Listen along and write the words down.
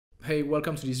Hey,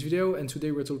 welcome to this video, and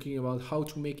today we're talking about how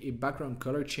to make a background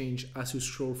color change as you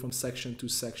scroll from section to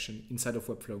section inside of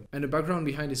Webflow. And the background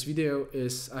behind this video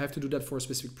is I have to do that for a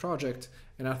specific project,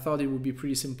 and I thought it would be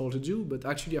pretty simple to do, but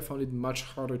actually I found it much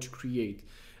harder to create.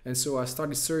 And so I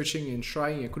started searching and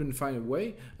trying. I couldn't find a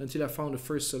way until I found the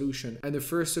first solution. And the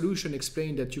first solution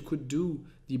explained that you could do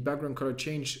the background color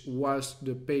change whilst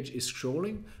the page is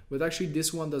scrolling, but actually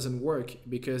this one doesn't work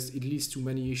because it leads to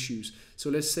many issues. So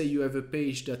let's say you have a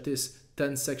page that is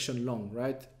 10 sections long,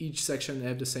 right? Each section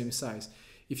have the same size.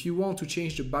 If you want to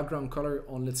change the background color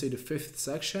on, let's say, the 5th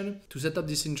section, to set up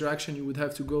this interaction, you would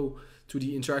have to go to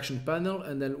the interaction panel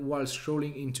and then while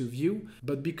scrolling into view.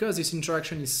 But because this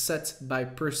interaction is set by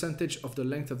percentage of the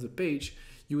length of the page,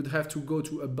 you would have to go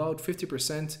to about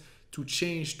 50% to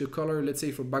change the color. Let's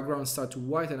say for background start to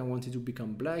white and I want it to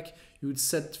become black, you would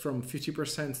set from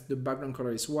 50% the background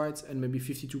color is white and maybe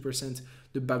 52%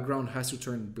 the background has to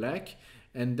turn black.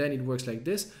 And then it works like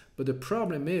this. But the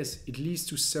problem is it leads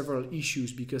to several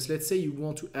issues, because let's say you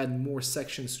want to add more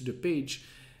sections to the page,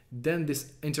 then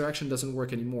this interaction doesn't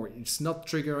work anymore. It's not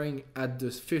triggering at the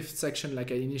 5th section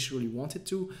like I initially wanted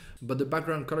to, but the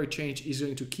background color change is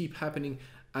going to keep happening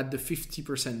at the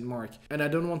 50% mark. And I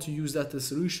don't want to use that as a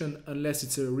solution unless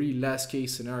it's a really last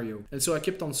case scenario. And so I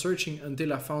kept on searching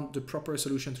until I found the proper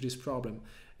solution to this problem.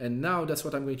 And now that's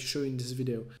what I'm going to show you in this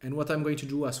video. And what I'm going to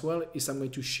do as well is I'm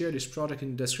going to share this project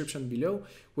in the description below,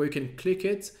 where you can click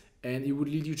it and it would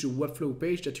lead you to a Webflow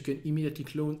page that you can immediately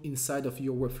clone inside of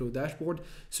your Webflow dashboard.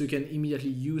 So you can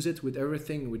immediately use it with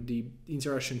everything, with the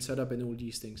interaction setup and all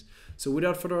these things. So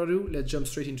without further ado, let's jump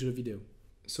straight into the video.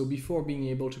 So before being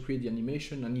able to create the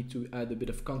animation, I need to add a bit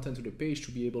of content to the page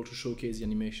to be able to showcase the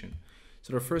animation.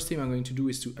 So the first thing I'm going to do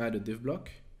is to add a div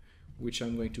block, which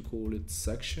I'm going to call it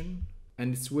section.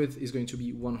 And its width is going to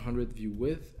be 100 view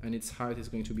width, and its height is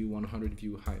going to be 100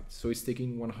 view height. So it's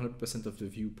taking 100% of the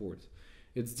viewport.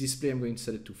 Its display, I'm going to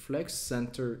set it to flex,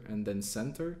 center, and then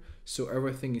center. So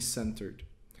everything is centered.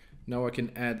 Now I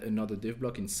can add another div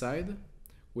block inside,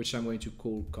 which I'm going to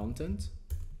call content.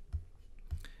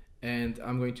 And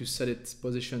I'm going to set its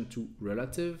position to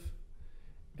relative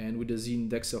and with a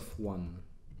z-index of 1.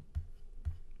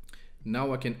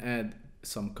 Now I can add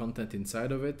some content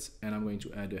inside of it, and I'm going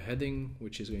to add a heading,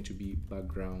 which is going to be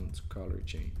background color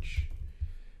change.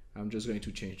 I'm just going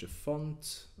to change the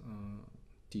font,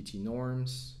 TT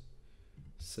norms,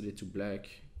 set it to black,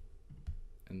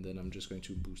 and then I'm just going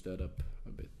to boost that up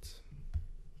a bit.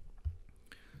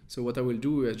 So what I will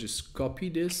do is just copy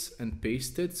this and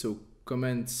paste it. So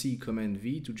Command C, Command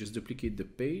V to just duplicate the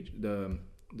page,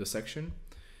 the section.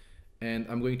 And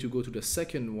I'm going to go to the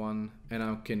second one and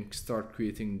I can start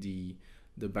creating the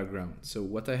background. So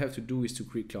what I have to do is to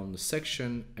click on the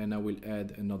section, and I will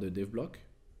add another div block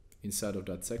inside of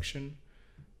that section,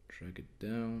 drag it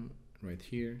down right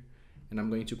here, and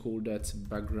I'm going to call that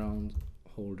background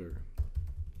holder.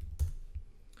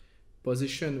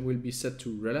 Position will be set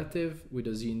to relative with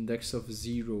a z-index of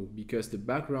 0, because the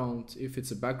background, if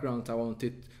it's a background, I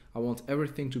want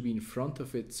everything to be in front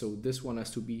of it, so this one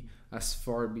has to be as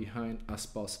far behind as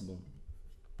possible.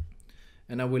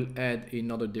 And I will add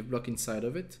another div block inside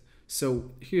of it.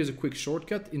 So here's a quick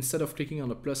shortcut. Instead of clicking on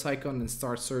the plus icon and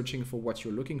start searching for what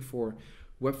you're looking for,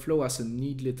 Webflow has a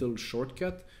neat little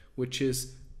shortcut, which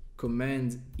is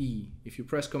Command E. If you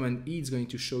press Command E, it's going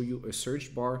to show you a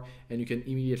search bar and you can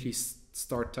immediately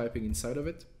start typing inside of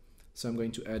it. So I'm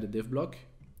going to add a div block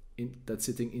that's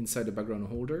sitting inside the background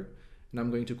holder, and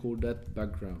I'm going to call that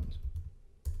background.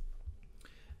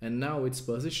 And now its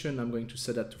position, I'm going to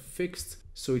set that to fixed,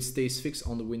 so it stays fixed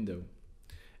on the window.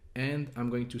 And I'm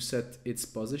going to set its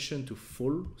position to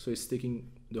full, so it's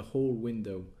taking the whole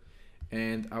window.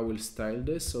 And I will style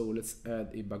this, so let's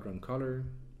add a background color.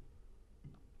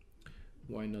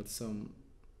 Why not some,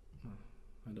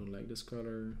 I don't like this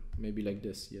color, maybe like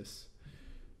this, yes.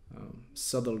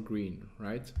 Subtle green,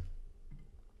 right?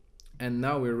 And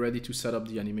now we're ready to set up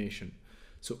the animation.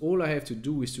 So all I have to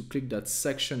do is to click that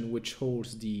section which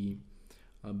holds the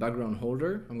background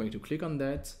holder. I'm going to click on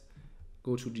that,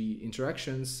 go to the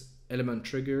interactions, element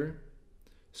trigger,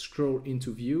 scroll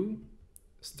into view,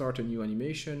 start a new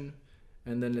animation,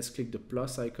 and then let's click the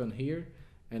plus icon here,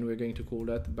 and we're going to call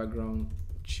that background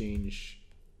change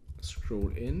scroll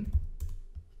in.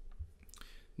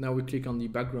 Now we click on the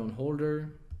background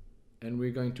holder, and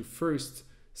we're going to first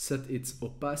set its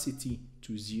opacity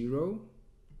to 0,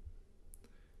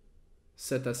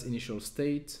 set as initial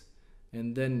state,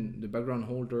 and then the background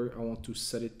holder, I want to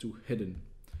set it to hidden,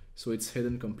 so it's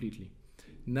hidden completely.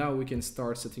 Now we can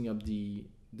start setting up the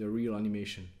real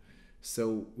animation.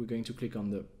 So we're going to click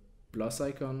on the plus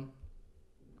icon,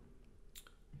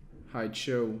 hide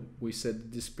show, we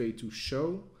set display to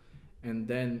show, and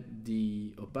then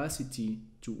the opacity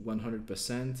to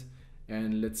 100%,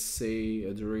 and let's say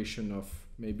a duration of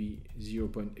maybe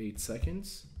 0.8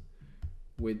 seconds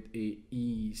with a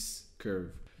ease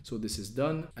curve. So this is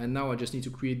done, and now I just need to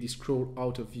create this scroll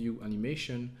out of view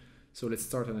animation. So let's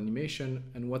start an animation,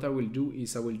 and what I will do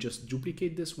is I will just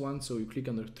duplicate this one. So you click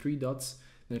on the three dots,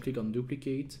 then click on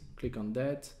duplicate, click on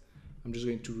that. I'm just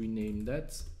going to rename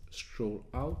that scroll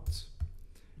out,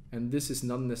 and this is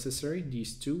not necessary,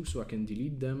 these two, so I can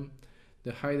delete them.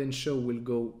 The hide and show will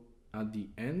go at the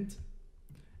end,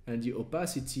 and the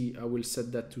opacity I will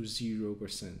set that to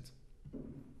 0%.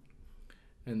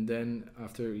 And then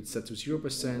after it's set to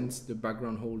 0%, the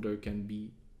background holder can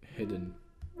be hidden.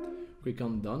 Click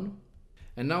on done.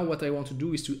 And now what I want to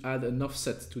do is to add an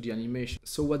offset to the animation.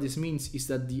 So what this means is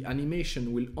that the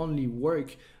animation will only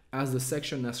work as the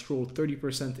section has scrolled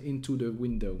 30% into the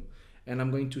window. And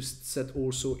I'm going to set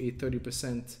also a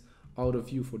 30% out of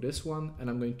view for this one, and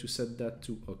I'm going to set that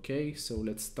to OK. So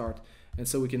let's start, and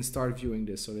so we can start viewing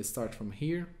this. So let's start from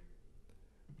here.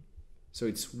 So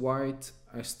it's white,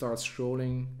 I start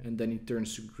scrolling, and then it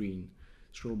turns to green.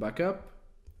 Scroll back up,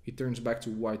 it turns back to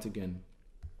white again.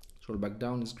 Scroll back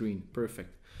down, is green,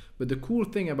 perfect. But the cool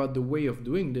thing about the way of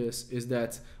doing this is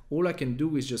that all I can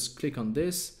do is just click on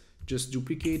this, just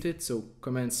duplicate it, so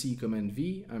Command C, Command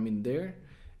V, I'm in there,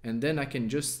 and then I can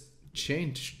just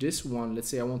change this one. Let's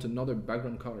say I want another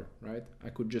background color, right? I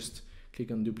could just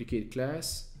click on duplicate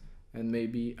class, and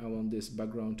maybe I want this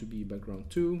background to be background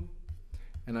 2,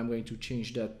 and I'm going to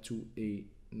change that to a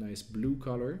nice blue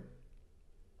color,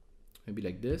 maybe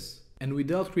like this. And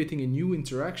without creating a new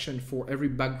interaction for every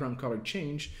background color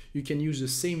change, you can use the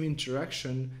same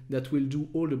interaction that will do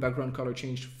all the background color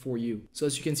change for you. So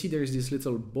as you can see, there is this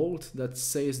little bolt that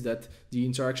says that the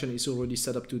interaction is already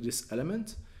set up to this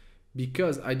element,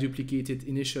 because I duplicated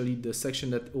initially the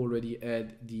section that already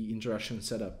had the interaction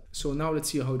set up. So now let's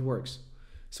see how it works.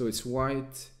 So it's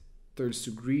white, turns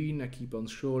to green, I keep on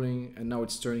scrolling, and now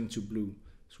it's turning to blue.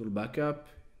 Scroll back up,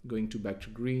 going back to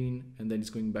green, and then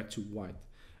it's going back to white.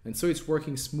 And so it's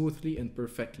working smoothly and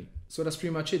perfectly. So that's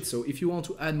pretty much it. So if you want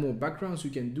to add more backgrounds,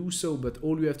 you can do so, but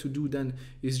all you have to do then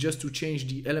is just to change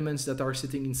the elements that are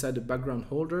sitting inside the background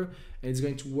holder, and it's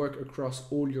going to work across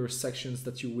all your sections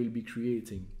that you will be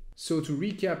creating. So to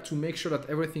recap, to make sure that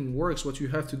everything works, what you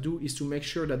have to do is to make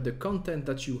sure that the content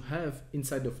that you have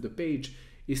inside of the page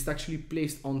is actually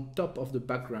placed on top of the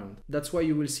background. That's why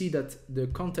you will see that the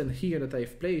content here that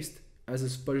I've placed has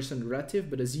a position relative,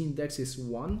 but the z-index is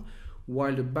 1,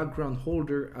 while the background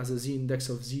holder has a z-index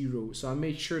of 0. So I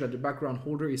made sure that the background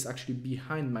holder is actually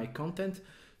behind my content.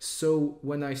 So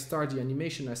when I start the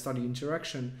animation, I start the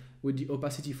interaction with the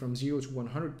opacity from 0 to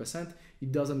 100%,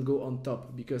 it doesn't go on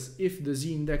top, because if the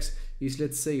z-index is,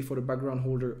 let's say, for the background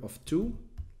holder of 2,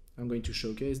 I'm going to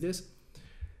showcase this.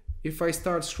 If I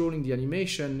start scrolling the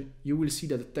animation, you will see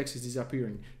that the text is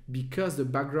disappearing because the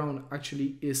background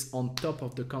actually is on top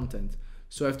of the content.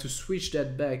 So I have to switch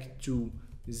that back to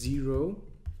 0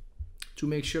 to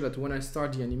make sure that when I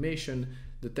start the animation,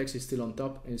 the text is still on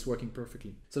top and it's working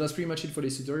perfectly. So that's pretty much it for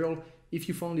this tutorial. If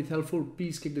you found it helpful,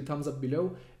 please click the thumbs up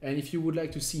below. And if you would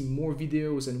like to see more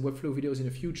videos and Webflow videos in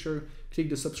the future, click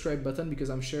the subscribe button, because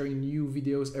I'm sharing new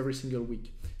videos every single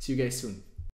week. See you guys soon.